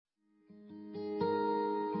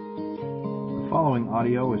following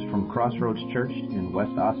audio is from Crossroads Church in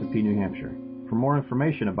West Ossipee, New Hampshire. For more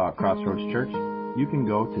information about Crossroads Church, you can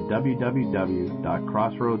go to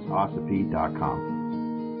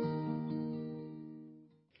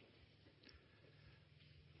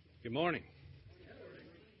www.crossroadsossipee.com. Good morning.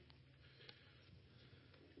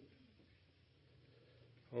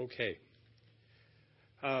 Okay.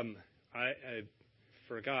 I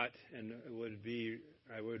forgot, and I would be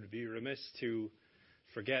remiss to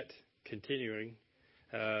forget continuing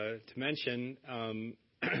to mention.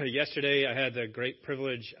 Yesterday, I had the great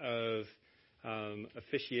privilege of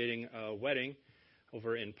officiating a wedding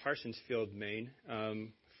over in Parsonsfield, Maine,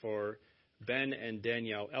 for Ben and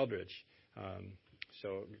Danielle Eldridge.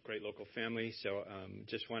 So, great local family. So,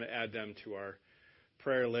 just want to add them to our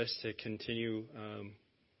prayer list to continue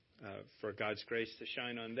for God's grace to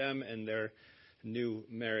shine on them and their new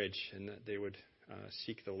marriage, and that they would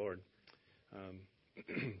seek the Lord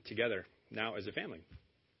together now as a family.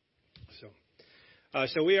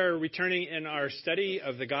 So we are returning in our study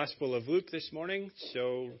of the Gospel of Luke this morning.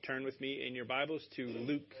 So turn with me in your Bibles to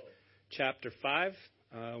Luke chapter 5.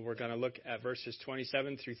 We're going to look at verses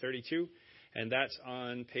 27 through 32, and that's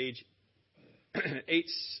on page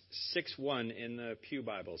 861 in the Pew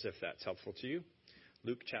Bibles, if that's helpful to you.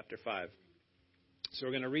 Luke chapter 5. So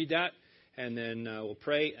we're going to read that, and then we'll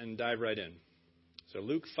pray and dive right in. So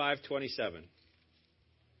Luke 5:27.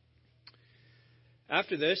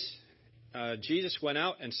 After this, Jesus went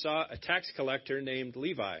out and saw a tax collector named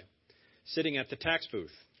Levi sitting at the tax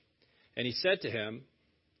booth. And he said to him,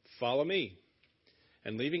 "Follow me."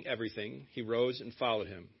 And leaving everything, he rose and followed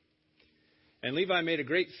him. And Levi made a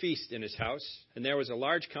great feast in his house, and there was a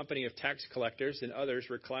large company of tax collectors and others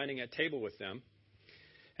reclining at table with them.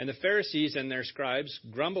 And the Pharisees and their scribes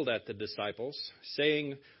grumbled at the disciples,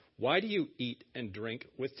 saying, "Why do you eat and drink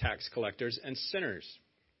with tax collectors and sinners?"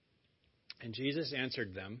 And Jesus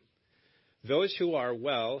answered them, "Those who are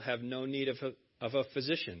well have no need of a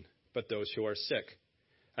physician, but those who are sick.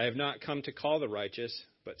 I have not come to call the righteous,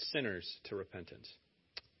 but sinners to repentance."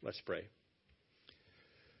 Let's pray.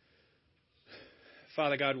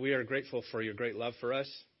 Father God, we are grateful for your great love for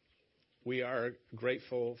us. We are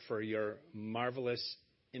grateful for your marvelous,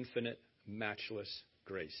 infinite, matchless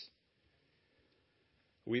grace.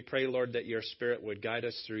 We pray, Lord, that your Spirit would guide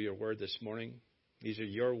us through your word this morning. These are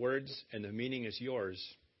your words, and the meaning is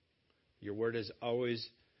yours. Your word is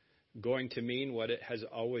always going to mean what it has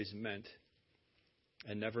always meant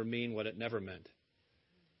and never mean what it never meant.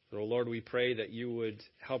 So, Lord, we pray that you would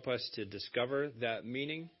help us to discover that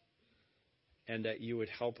meaning and that you would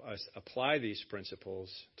help us apply these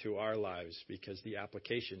principles to our lives, because the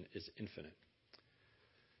application is infinite.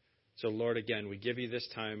 So, Lord, again, we give you this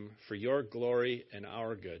time for your glory and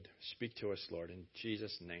our good. Speak to us, Lord, in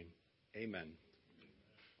Jesus' name. Amen.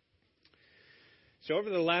 So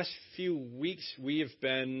over the last few weeks, we have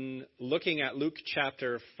been looking at Luke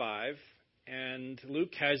chapter 5, and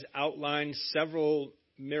Luke has outlined several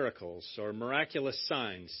miracles or miraculous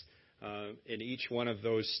signs in each one of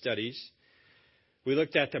those studies. We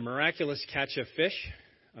looked at the miraculous catch of fish,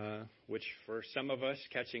 which for some of us,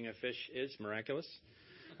 catching a fish is miraculous.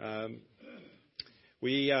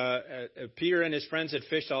 Peter and his friends had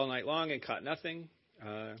fished all night long and caught nothing.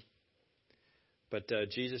 But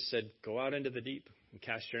Jesus said, "Go out into the deep and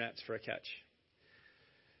cast your nets for a catch."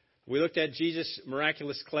 We looked at Jesus'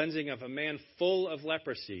 miraculous cleansing of a man full of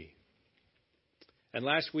leprosy. And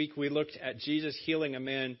last week we looked at Jesus healing a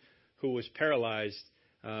man who was paralyzed,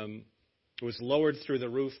 who was lowered through the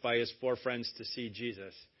roof by his four friends to see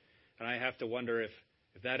Jesus. And I have to wonder if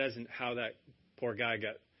that isn't how that poor guy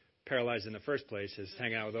got paralyzed in the first place, is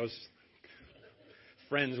hang out with those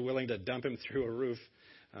friends willing to dump him through a roof.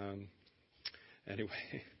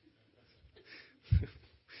 Anyway,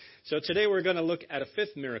 so today we're going to look at a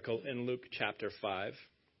fifth miracle in Luke chapter 5.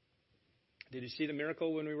 Did you see the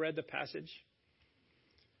miracle when we read the passage?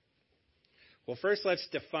 Well, first let's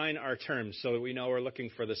define our terms so that we know we're looking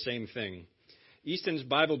for the same thing. Easton's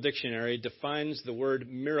Bible Dictionary defines the word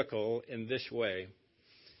miracle in this way.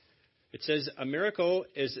 It says, "A miracle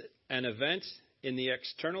is an event in the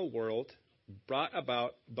external world brought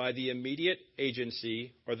about by the immediate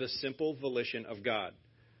agency or the simple volition of God,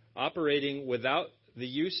 operating without the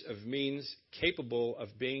use of means capable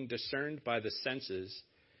of being discerned by the senses,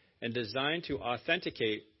 and designed to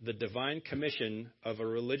authenticate the divine commission of a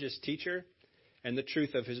religious teacher and the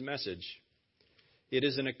truth of his message. It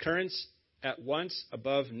is an occurrence at once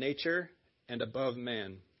above nature and above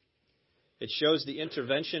man. It shows the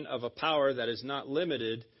intervention of a power that is not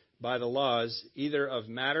limited by the laws either of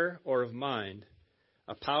matter or of mind,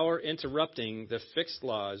 a power interrupting the fixed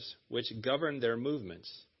laws which govern their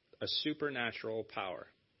movements, a supernatural power.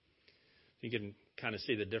 You can kind of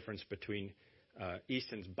see the difference between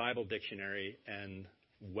Easton's Bible dictionary and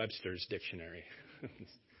Webster's dictionary.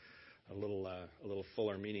 a little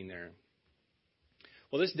fuller meaning there.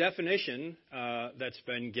 Well, this definition that's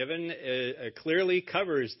been given clearly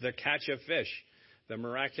covers the catch of fish, the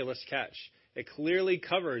miraculous catch. It clearly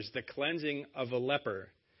covers the cleansing of a leper,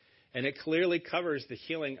 and it clearly covers the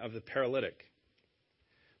healing of the paralytic.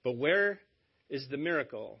 But where is the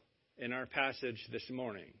miracle in our passage this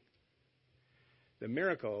morning? The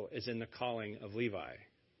miracle is in the calling of Levi.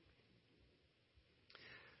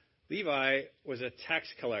 Levi was a tax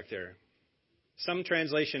collector. Some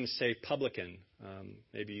translations say publican.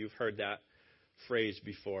 Maybe you've heard that phrase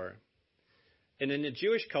before. And in the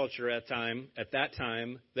Jewish culture at that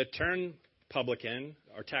time, the term publican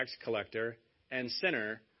or tax collector and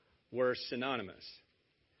sinner were synonymous.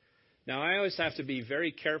 Now, I always have to be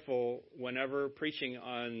very careful whenever preaching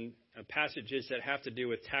on passages that have to do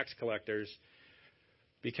with tax collectors,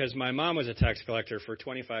 because my mom was a tax collector for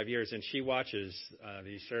 25 years, and she watches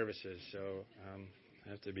these services, so I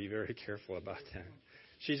have to be very careful about that.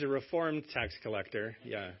 She's a Reformed tax collector,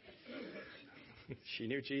 yeah. She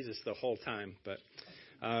knew Jesus the whole time, but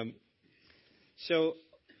so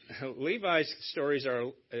Levi's stories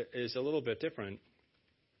is a little bit different.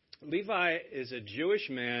 Levi is a Jewish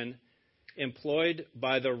man employed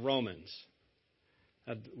by the Romans.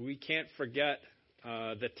 We can't forget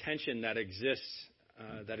the tension that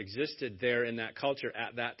existed there in that culture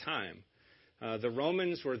at that time. The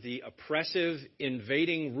Romans were the oppressive,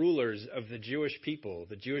 invading rulers of the Jewish people.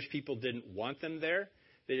 The Jewish people didn't want them there.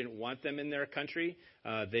 They didn't want them in their country.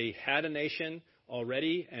 They had a nation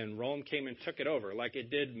already, and Rome came and took it over, like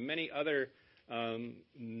it did many other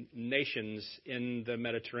nations in the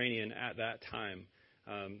Mediterranean at that time.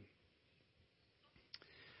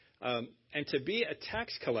 And to be a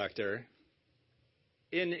tax collector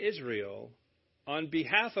in Israel on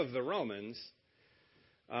behalf of the Romans,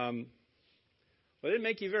 well, it didn't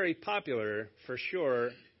make you very popular, for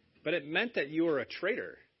sure, but it meant that you were a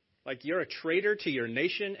traitor. Like you're a traitor to your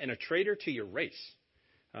nation and a traitor to your race,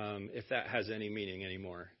 if that has any meaning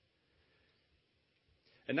anymore.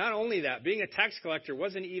 And not only that, being a tax collector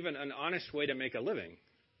wasn't even an honest way to make a living.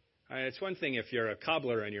 It's one thing if you're a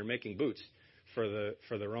cobbler and you're making boots for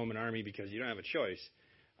the Roman army because you don't have a choice.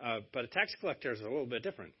 But a tax collector is a little bit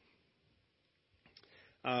different.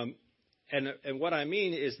 And what I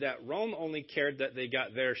mean is that Rome only cared that they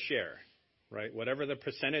got their share, right? Whatever the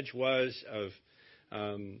percentage was of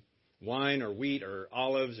wine or wheat or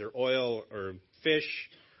olives or oil or fish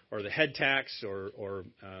or the head tax or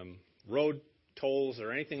road tolls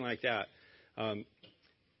or anything like that,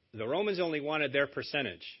 the Romans only wanted their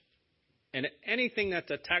percentage. And anything that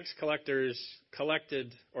the tax collectors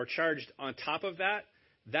collected or charged on top of that,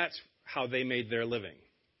 that's how they made their living.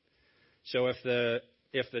 So if the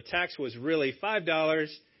tax was really $5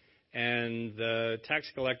 and the tax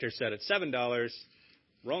collector said it's $7,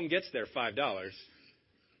 Rome gets their $5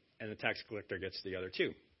 and the tax collector gets the other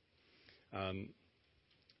 $2.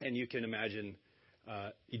 And you can imagine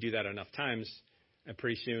you do that enough times and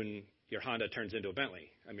pretty soon your Honda turns into a Bentley.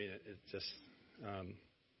 I mean, it's just...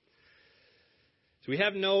 So we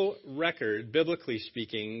have no record, biblically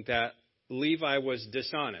speaking, that Levi was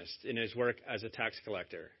dishonest in his work as a tax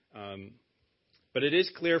collector. But it is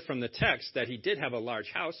clear from the text that he did have a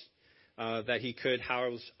large house, that he could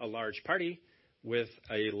house a large party with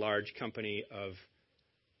a large company of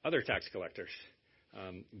other tax collectors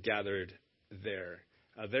gathered there.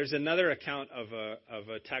 There's another account of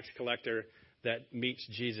a tax collector that meets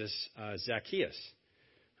Jesus, Zacchaeus,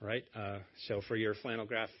 right? So for your flannel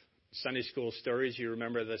graph Sunday school stories, you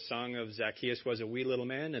remember the song of Zacchaeus was a wee little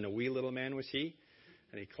man, and a wee little man was he.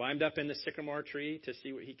 And he climbed up in the sycamore tree to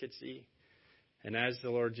see what he could see. And as the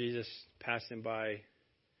Lord Jesus passed him by,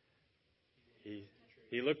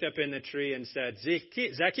 he looked up in the tree and said,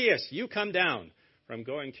 Zacchaeus, you come down, for I'm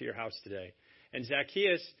going to your house today. And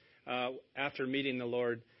Zacchaeus, after meeting the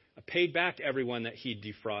Lord, paid back everyone that he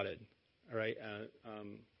defrauded, all right,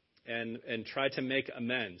 and tried to make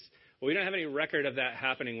amends. Well, we don't have any record of that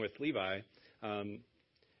happening with Levi.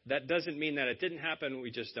 That doesn't mean that it didn't happen. We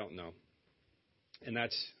just don't know. And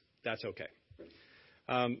that's okay.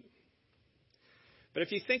 But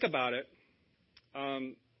if you think about it,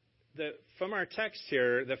 from our text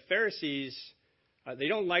here, the Pharisees, they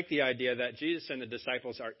don't like the idea that Jesus and the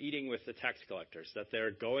disciples are eating with the tax collectors, that they're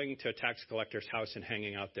going to a tax collector's house and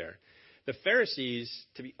hanging out there. The Pharisees,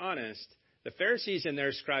 to be honest, the Pharisees and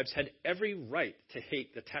their scribes had every right to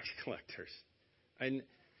hate the tax collectors. And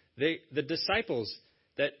the disciples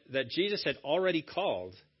that Jesus had already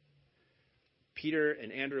called, Peter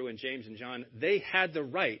and Andrew and James and John, they had the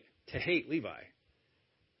right to hate Levi.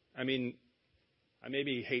 I mean,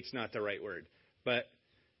 maybe hate's not the right word, but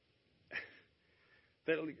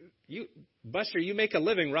Buster, you make a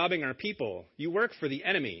living robbing our people. You work for the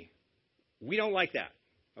enemy. We don't like that,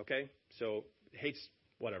 okay? So hate's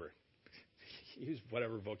whatever. Use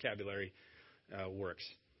whatever vocabulary works.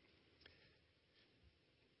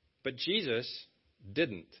 But Jesus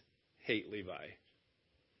didn't hate Levi.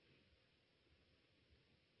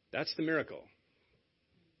 That's the miracle.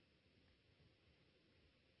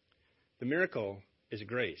 The miracle is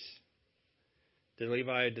grace. Did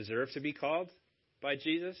Levi deserve to be called by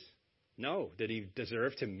Jesus? No. Did he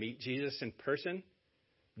deserve to meet Jesus in person?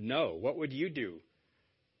 No. What would you do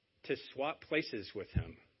to swap places with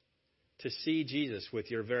him? To see Jesus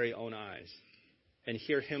with your very own eyes and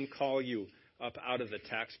hear him call you up out of the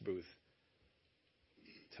tax booth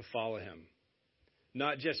to follow him.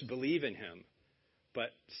 Not just believe in him,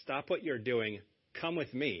 but stop what you're doing, come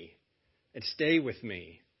with me, and stay with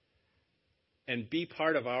me, and be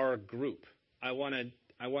part of our group. I want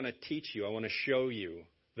to teach you. I want to show you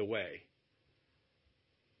the way.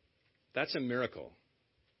 That's a miracle.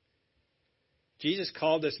 Jesus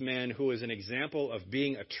called this man who was an example of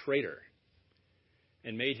being a traitor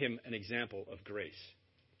and made him an example of grace.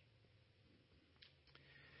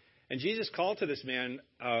 And Jesus' call to this man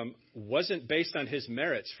wasn't based on his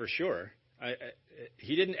merits, for sure.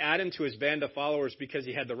 He didn't add him to his band of followers because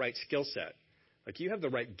he had the right skill set. Like, you have the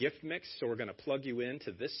right gift mix, so we're going to plug you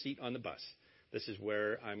into this seat on the bus. This is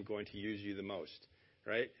where I'm going to use you the most,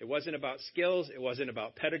 right? It wasn't about skills. It wasn't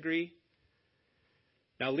about pedigree.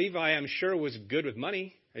 Now, Levi, I'm sure, was good with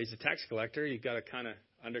money. He's a tax collector. You've got to kind of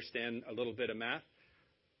understand a little bit of math.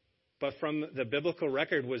 But from the biblical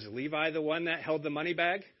record, was Levi the one that held the money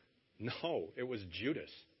bag? No, it was Judas.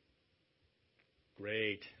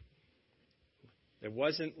 Great. It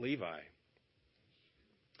wasn't Levi.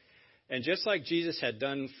 And just like Jesus had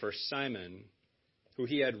done for Simon, who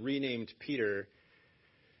he had renamed Peter,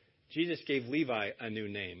 Jesus gave Levi a new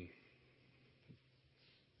name.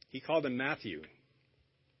 He called him Matthew.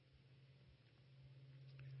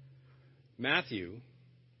 Matthew,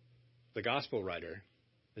 the gospel writer,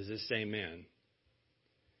 is this same man.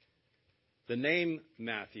 The name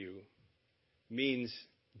Matthew means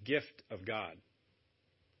gift of God.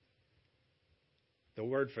 The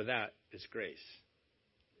word for that is grace.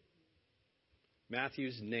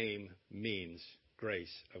 Matthew's name means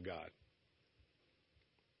grace of God.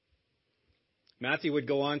 Matthew would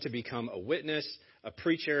go on to become a witness, a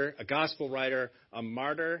preacher, a gospel writer, a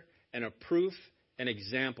martyr, and a proof and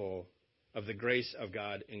example of the grace of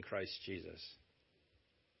God in Christ Jesus.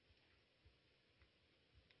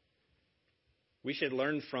 We should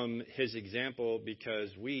learn from his example because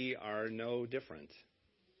we are no different.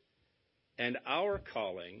 And our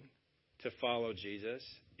calling to follow Jesus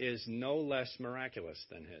is no less miraculous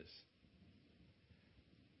than his.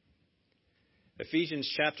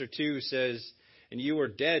 Ephesians chapter 2 says, "And you were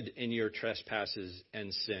dead in your trespasses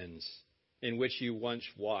and sins, in which you once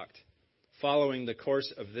walked, following the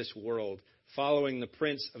course of this world, following the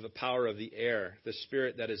prince of the power of the air, the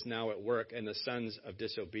spirit that is now at work, and the sons of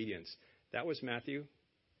disobedience." That was Matthew.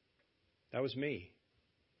 That was me.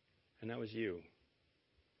 And that was you.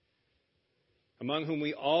 Among whom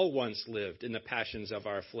we all once lived in the passions of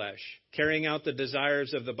our flesh, carrying out the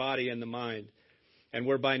desires of the body and the mind, and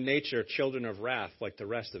were by nature children of wrath like the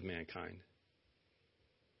rest of mankind.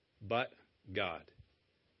 But God,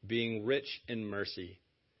 being rich in mercy,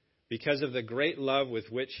 because of the great love with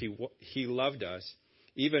which he loved us,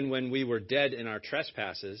 even when we were dead in our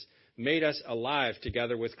trespasses, made us alive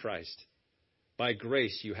together with Christ. By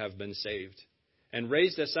grace you have been saved, and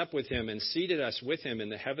raised us up with him and seated us with him in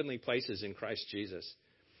the heavenly places in Christ Jesus,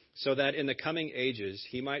 so that in the coming ages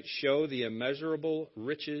he might show the immeasurable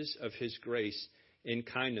riches of his grace in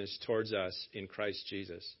kindness towards us in Christ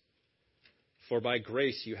Jesus. For by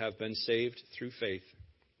grace you have been saved through faith,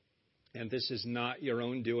 and this is not your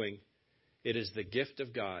own doing. It is the gift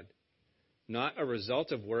of God, not a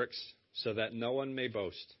result of works, so that no one may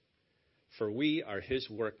boast. For we are his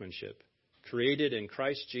workmanship, created in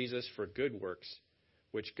Christ Jesus for good works,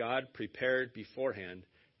 which God prepared beforehand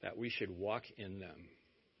that we should walk in them.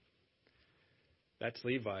 That's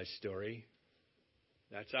Levi's story.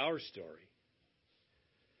 That's our story.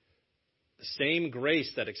 The same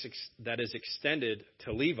grace that is extended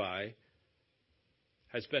to Levi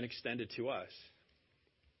has been extended to us.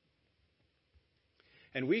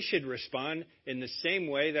 And we should respond in the same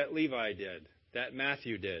way that Levi did, that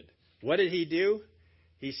Matthew did. What did he do?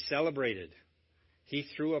 He celebrated. He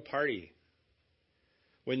threw a party.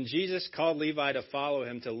 When Jesus called Levi to follow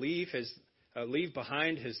him, to leave his leave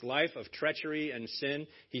behind his life of treachery and sin.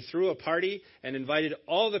 He threw a party and invited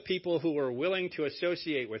all the people who were willing to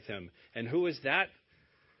associate with him. And who was that?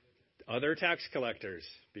 Other tax collectors.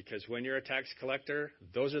 Because when you're a tax collector,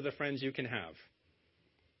 those are the friends you can have.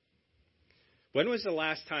 When was the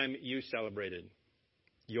last time you celebrated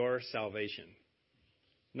your salvation?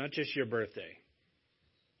 Not just your birthday.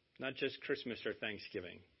 Not just Christmas or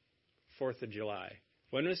Thanksgiving. 4th of July.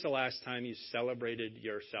 When was the last time you celebrated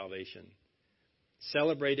your salvation?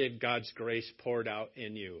 Celebrated God's grace poured out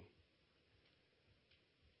in you?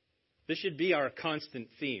 This should be our constant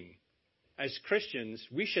theme. As Christians,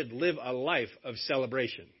 we should live a life of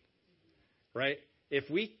celebration. Right? If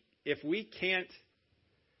we can't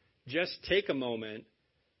just take a moment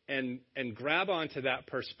and grab onto that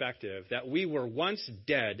perspective that we were once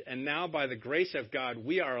dead and now by the grace of God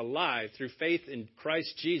we are alive through faith in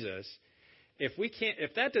Christ Jesus,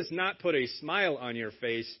 if that does not put a smile on your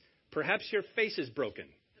face, perhaps your face is broken.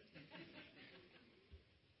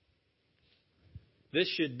 This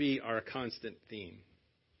should be our constant theme.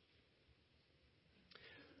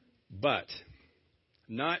 But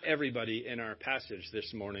not everybody in our passage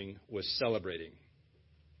this morning was celebrating.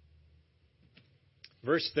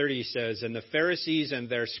 Verse 30 says, "And the Pharisees and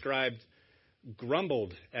their scribes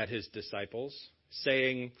grumbled at his disciples,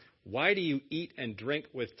 saying, 'Why do you eat and drink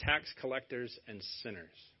with tax collectors and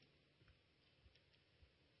sinners?'"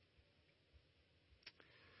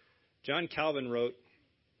 John Calvin wrote,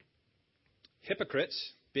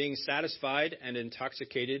 "Hypocrites, being satisfied and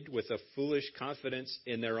intoxicated with a foolish confidence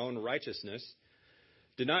in their own righteousness,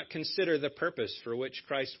 do not consider the purpose for which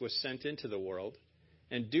Christ was sent into the world,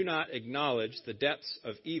 and do not acknowledge the depths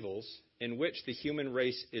of evils in which the human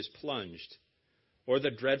race is plunged, or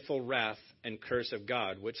the dreadful wrath and curse of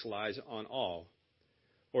God which lies on all,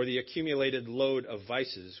 or the accumulated load of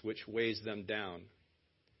vices which weighs them down.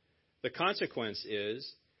 The consequence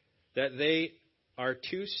is that they are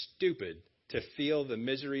too stupid to feel the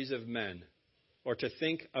miseries of men or to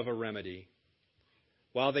think of a remedy.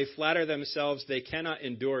 While they flatter themselves they cannot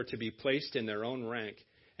endure to be placed in their own rank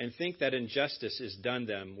and think that injustice is done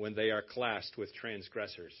them when they are classed with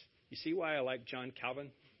transgressors." You see why I like John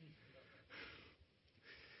Calvin?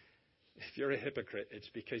 If you're a hypocrite, it's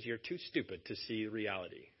because you're too stupid to see the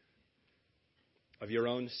reality of your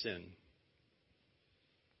own sin.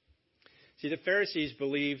 See, the Pharisees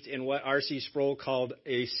believed in what R.C. Sproul called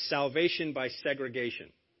a salvation by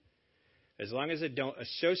segregation. As long as I don't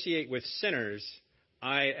associate with sinners,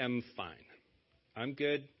 I am fine. I'm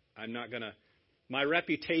good. I'm not going to... My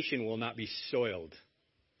reputation will not be soiled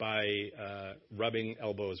by rubbing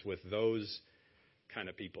elbows with those kind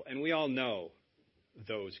of people. And we all know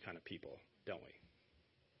those kind of people, don't we?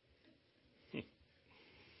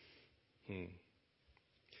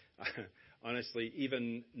 Honestly,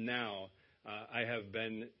 even now, I have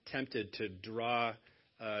been tempted to draw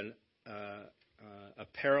a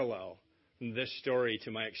parallel in this story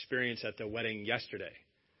to my experience at the wedding yesterday,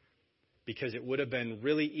 because it would have been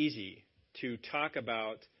really easy to talk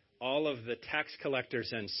about all of the tax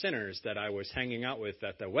collectors and sinners that I was hanging out with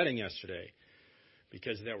at the wedding yesterday,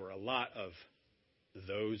 because there were a lot of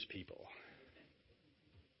those people.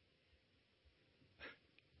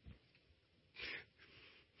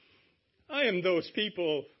 I am those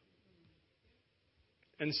people,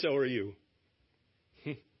 and so are you.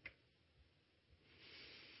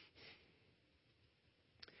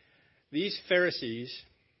 These Pharisees,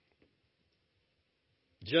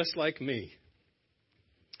 just like me,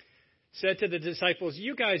 said to the disciples,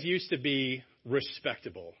 "You guys used to be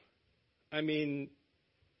respectable. I mean,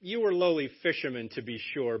 you were lowly fishermen to be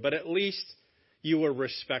sure, but at least you were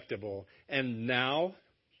respectable. And now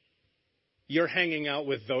you're hanging out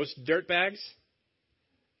with those dirtbags?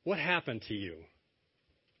 What happened to you?"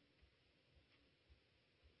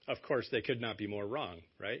 Of course, they could not be more wrong,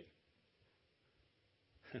 right?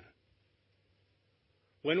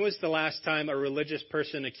 When was the last time a religious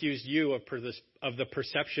person accused you of the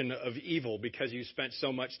perception of evil because you spent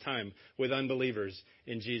so much time with unbelievers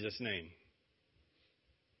in Jesus' name?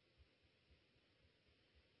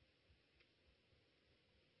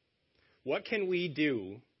 What can we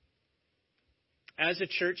do as a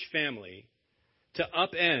church family to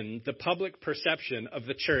upend the public perception of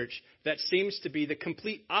the church that seems to be the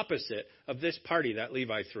complete opposite of this party that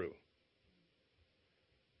Levi threw?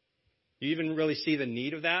 You even really see the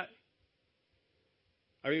need of that?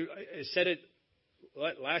 I said it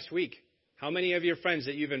last week. How many of your friends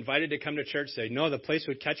that you've invited to come to church say, "No, the place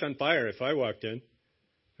would catch on fire if I walked in.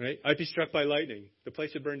 Right? I'd be struck by lightning. The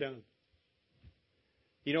place would burn down."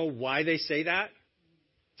 You know why they say that?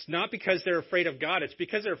 It's not because they're afraid of God. It's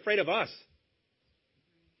because they're afraid of us.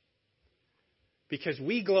 because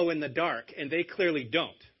we glow in the dark and they clearly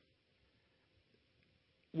don't.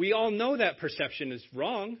 We all know that perception is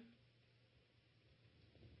wrong,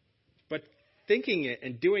 but thinking it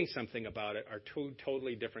and doing something about it are two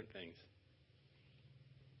totally different things.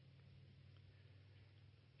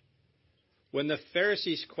 When the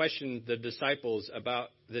Pharisees questioned the disciples about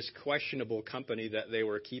this questionable company that they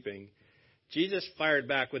were keeping, Jesus fired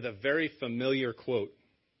back with a very familiar quote.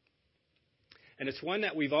 And it's one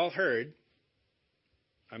that we've all heard,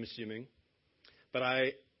 I'm assuming, but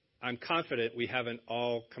I'm confident we haven't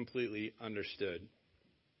all completely understood.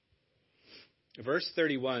 Verse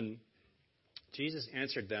 31, Jesus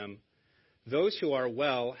answered them, "Those who are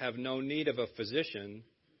well have no need of a physician,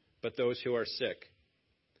 but those who are sick.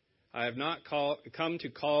 I have not come to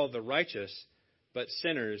call the righteous, but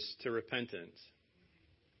sinners to repentance."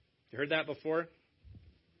 You heard that before?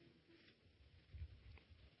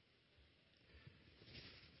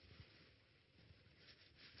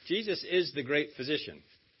 Jesus is the great physician,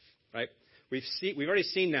 right? We've already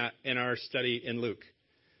seen that in our study in Luke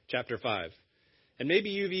chapter 5. And maybe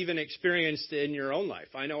you've even experienced it in your own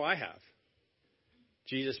life. I know I have.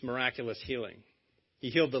 Jesus' miraculous healing. He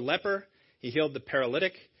healed the leper. He healed the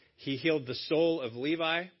paralytic. He healed the soul of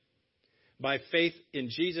Levi. By faith in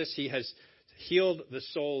Jesus, he has healed the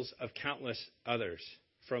souls of countless others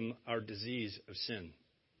from our disease of sin.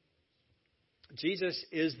 Jesus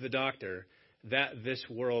is the doctor that this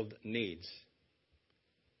world needs.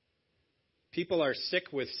 People are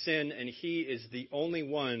sick with sin, and he is the only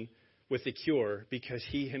one with the cure because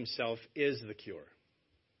he himself is the cure.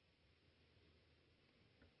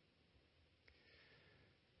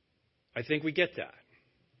 I think we get that.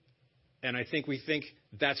 And I think we think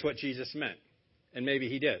that's what Jesus meant. And maybe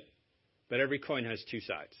he did. But every coin has two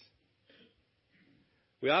sides.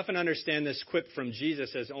 We often understand this quip from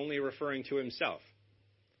Jesus as only referring to himself.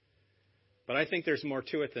 But I think there's more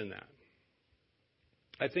to it than that.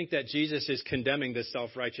 I think that Jesus is condemning the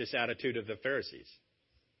self-righteous attitude of the Pharisees.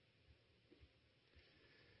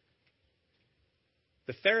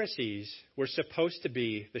 The Pharisees were supposed to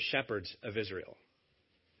be the shepherds of Israel.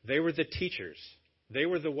 They were the teachers. They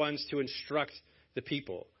were the ones to instruct the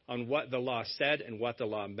people on what the law said and what the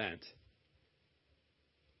law meant.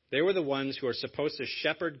 They were the ones who are supposed to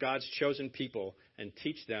shepherd God's chosen people and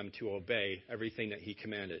teach them to obey everything that he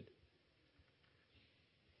commanded.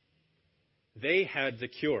 They had the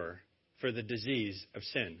cure for the disease of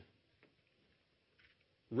sin,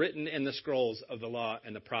 written in the scrolls of the law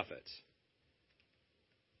and the prophets.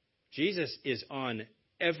 Jesus is on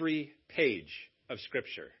every page of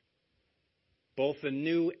Scripture, both the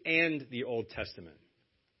New and the Old Testament.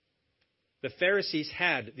 The Pharisees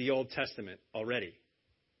had the Old Testament already.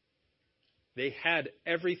 They had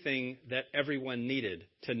everything that everyone needed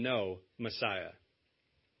to know Messiah.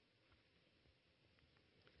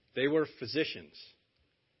 They were physicians,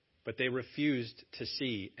 but they refused to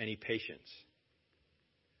see any patients.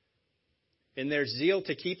 In their zeal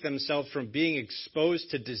to keep themselves from being exposed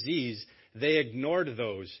to disease, they ignored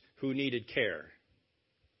those who needed care.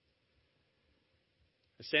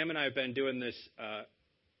 Sam and I have been doing this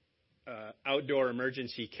outdoor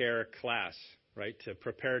emergency care class, right, to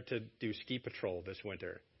prepare to do ski patrol this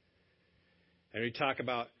winter. And we talk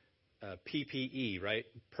about PPE, right,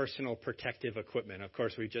 personal protective equipment. Of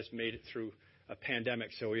course, we just made it through a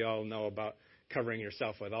pandemic, so we all know about covering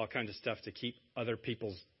yourself with all kinds of stuff to keep other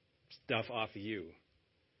people's stuff off of you,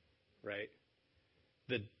 right?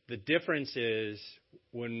 The difference is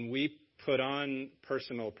when we put on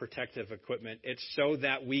personal protective equipment, it's so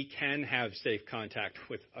that we can have safe contact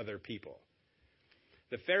with other people.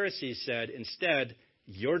 The Pharisees said, instead,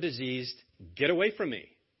 you're diseased, get away from me.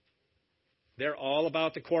 They're all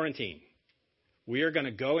about the quarantine. We are going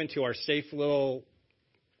to go into our safe little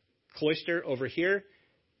cloister over here.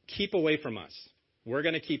 Keep away from us. We're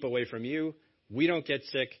going to keep away from you. We don't get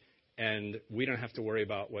sick, and we don't have to worry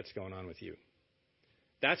about what's going on with you.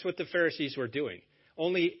 That's what the Pharisees were doing.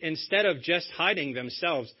 Only instead of just hiding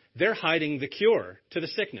themselves, they're hiding the cure to the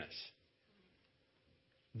sickness.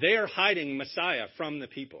 They are hiding Messiah from the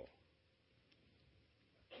people.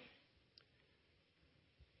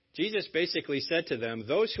 Jesus basically said to them,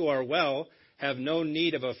 those who are well have no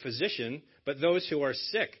need of a physician, but those who are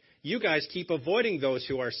sick. You guys keep avoiding those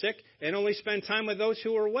who are sick and only spend time with those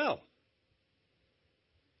who are well.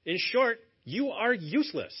 In short, you are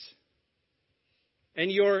useless. And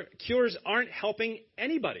your cures aren't helping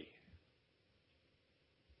anybody.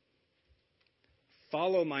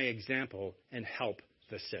 Follow my example and help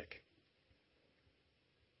the sick.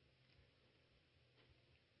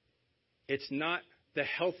 It's not the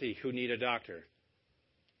healthy who need a doctor,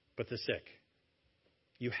 but the sick.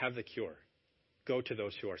 You have the cure. go to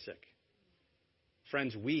those who are sick.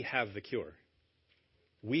 Friends, we have the cure.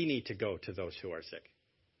 We need to go to those who are sick.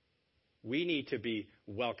 We need to be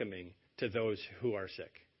welcoming to those who are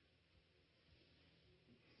sick.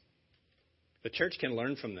 The church can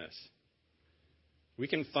learn from this. We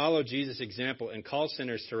can follow Jesus' example and call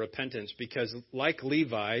sinners to repentance because, like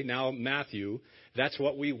Levi, now Matthew, that's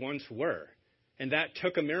what we once were. And that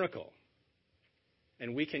took a miracle.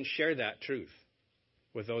 And we can share that truth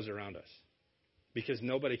with those around us because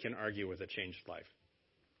nobody can argue with a changed life.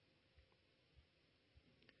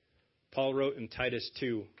 Paul wrote in Titus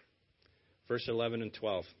 2, verse 11 and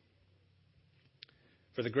 12,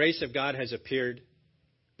 "For the grace of God has appeared,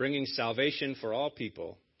 bringing salvation for all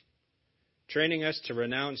people, training us to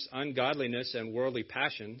renounce ungodliness and worldly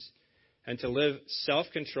passions, and to live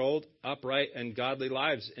self-controlled, upright, and godly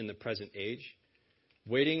lives in the present age,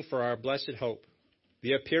 waiting for our blessed hope,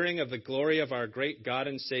 the appearing of the glory of our great God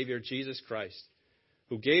and Savior, Jesus Christ,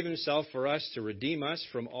 who gave himself for us to redeem us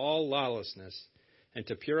from all lawlessness and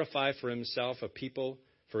to purify for himself a people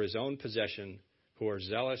for his own possession who are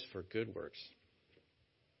zealous for good works."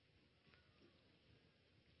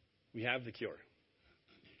 We have the cure.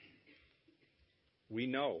 We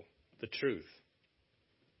know the truth.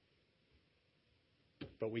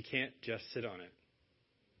 But we can't just sit on it.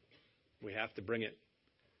 We have to bring it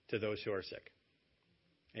to those who are sick.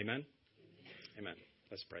 Amen? Amen.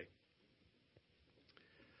 Let's pray.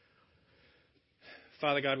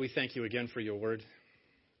 Father God, we thank you again for your word.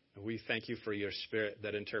 We thank you for your Spirit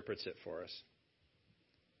that interprets it for us.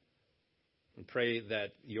 And pray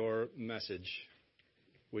that your message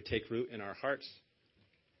would take root in our hearts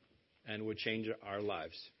and would change our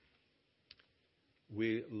lives.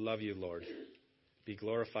 We love you, Lord. Be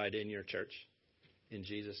glorified in your church. In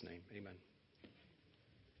Jesus' name, amen.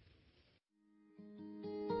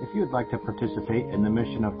 If you would like to participate in the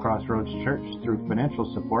mission of Crossroads Church through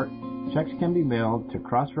financial support, checks can be mailed to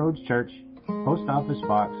Crossroads Church, Post Office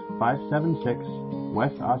Box 576,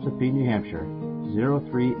 West Ossipee, New Hampshire,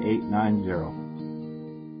 03890.